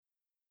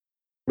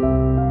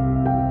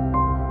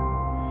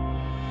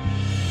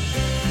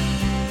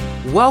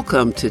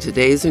Welcome to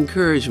today's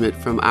encouragement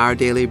from Our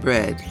Daily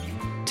Bread.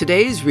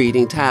 Today's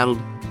reading, titled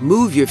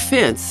Move Your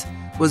Fence,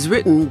 was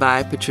written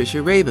by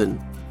Patricia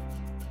Rabin.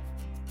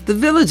 The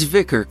village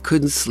vicar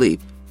couldn't sleep.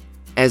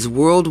 As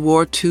World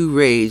War II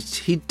raged,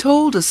 he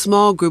told a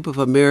small group of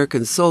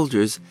American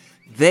soldiers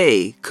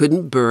they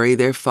couldn't bury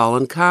their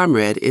fallen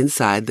comrade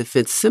inside the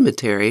fenced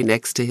cemetery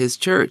next to his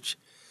church.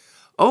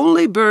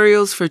 Only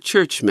burials for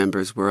church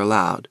members were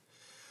allowed.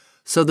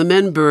 So the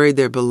men buried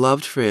their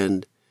beloved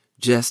friend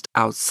just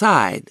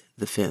outside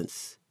the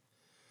fence.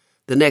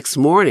 The next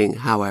morning,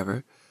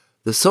 however,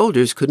 the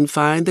soldiers couldn't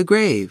find the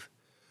grave.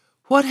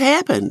 "What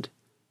happened?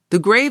 The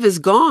grave is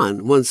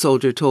gone," one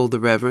soldier told the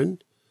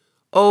Reverend.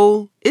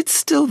 "Oh, it's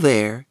still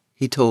there,"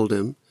 he told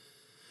him.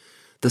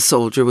 The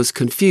soldier was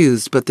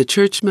confused, but the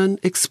churchman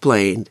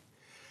explained,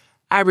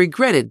 "I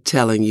regretted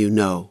telling you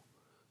no.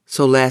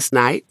 So last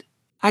night,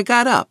 I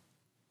got up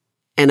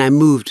and I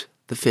moved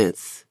the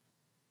fence."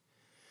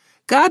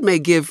 God may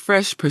give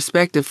fresh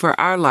perspective for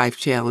our life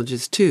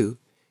challenges too,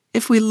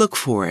 if we look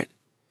for it.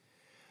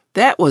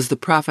 That was the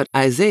prophet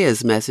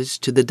Isaiah's message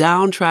to the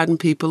downtrodden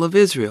people of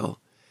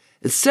Israel.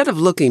 Instead of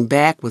looking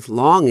back with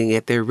longing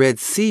at their Red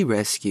Sea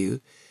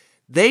rescue,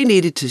 they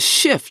needed to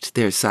shift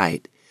their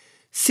sight,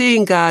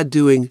 seeing God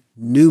doing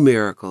new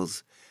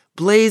miracles,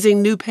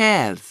 blazing new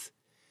paths.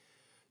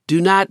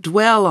 "Do not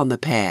dwell on the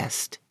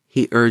past,"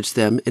 he urged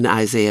them in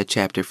Isaiah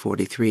chapter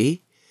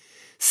 43.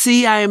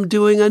 "See, I am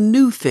doing a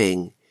new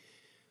thing."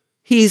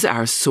 He's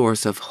our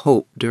source of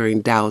hope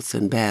during doubts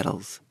and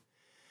battles.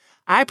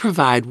 "I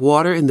provide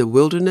water in the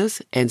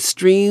wilderness and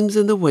streams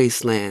in the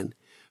wasteland,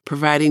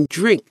 providing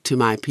drink to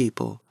my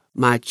people,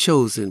 my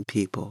chosen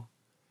people."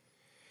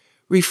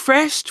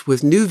 Refreshed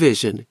with new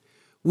vision,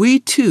 we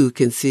too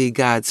can see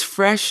God's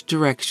fresh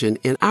direction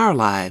in our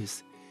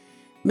lives.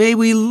 May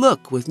we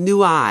look with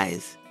new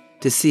eyes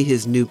to see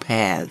His new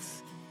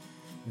paths.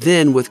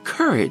 Then, with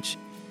courage,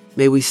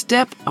 may we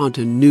step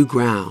onto new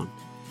ground,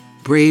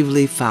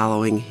 bravely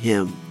following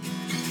Him.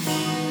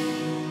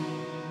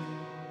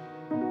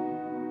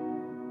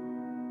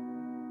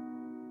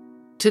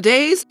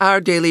 Today's Our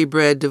Daily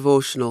Bread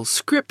devotional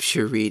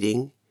scripture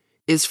reading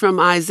is from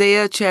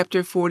Isaiah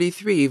chapter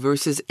 43,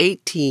 verses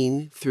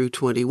 18 through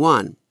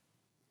 21.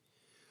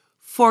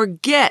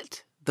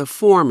 "Forget the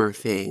former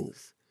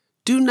things.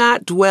 Do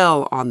not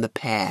dwell on the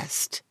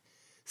past.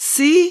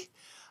 See,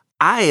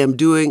 I am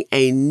doing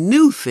a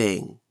new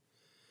thing.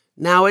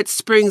 Now it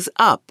springs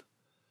up.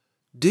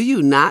 Do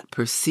you not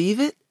perceive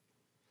it?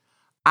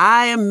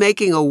 I am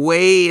making a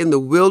way in the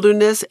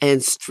wilderness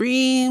and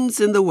streams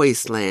in the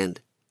wasteland.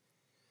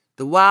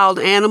 The wild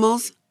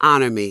animals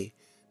honor me,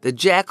 the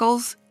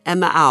jackals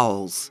and the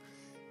owls,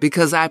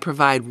 because I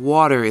provide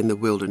water in the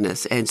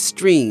wilderness and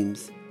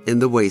streams in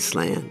the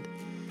wasteland,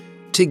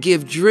 to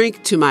give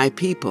drink to my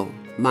people,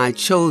 my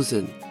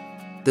chosen,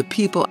 the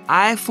people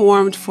I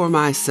formed for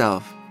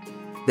myself,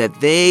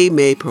 that they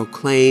may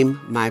proclaim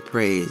my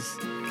praise."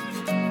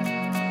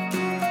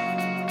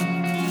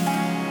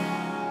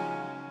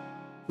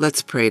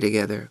 Let's pray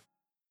together.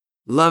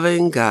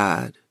 Loving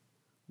God,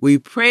 we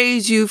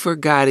praise you for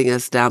guiding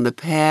us down the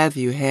path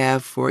you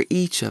have for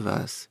each of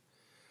us.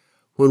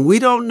 When we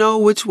don't know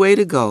which way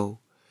to go,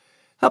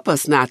 help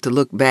us not to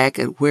look back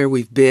at where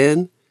we've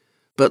been,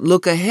 but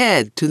look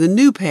ahead to the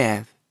new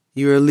path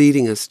you are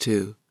leading us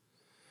to.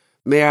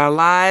 May our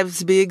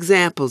lives be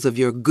examples of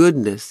your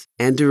goodness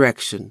and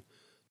direction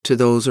to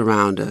those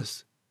around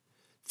us.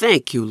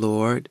 Thank you,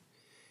 Lord.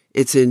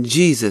 It's in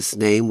Jesus'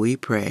 name we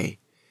pray.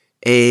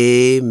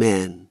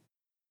 Amen.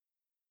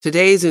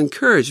 Today's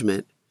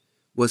encouragement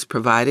was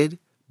provided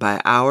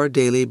by Our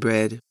Daily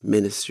Bread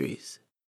Ministries.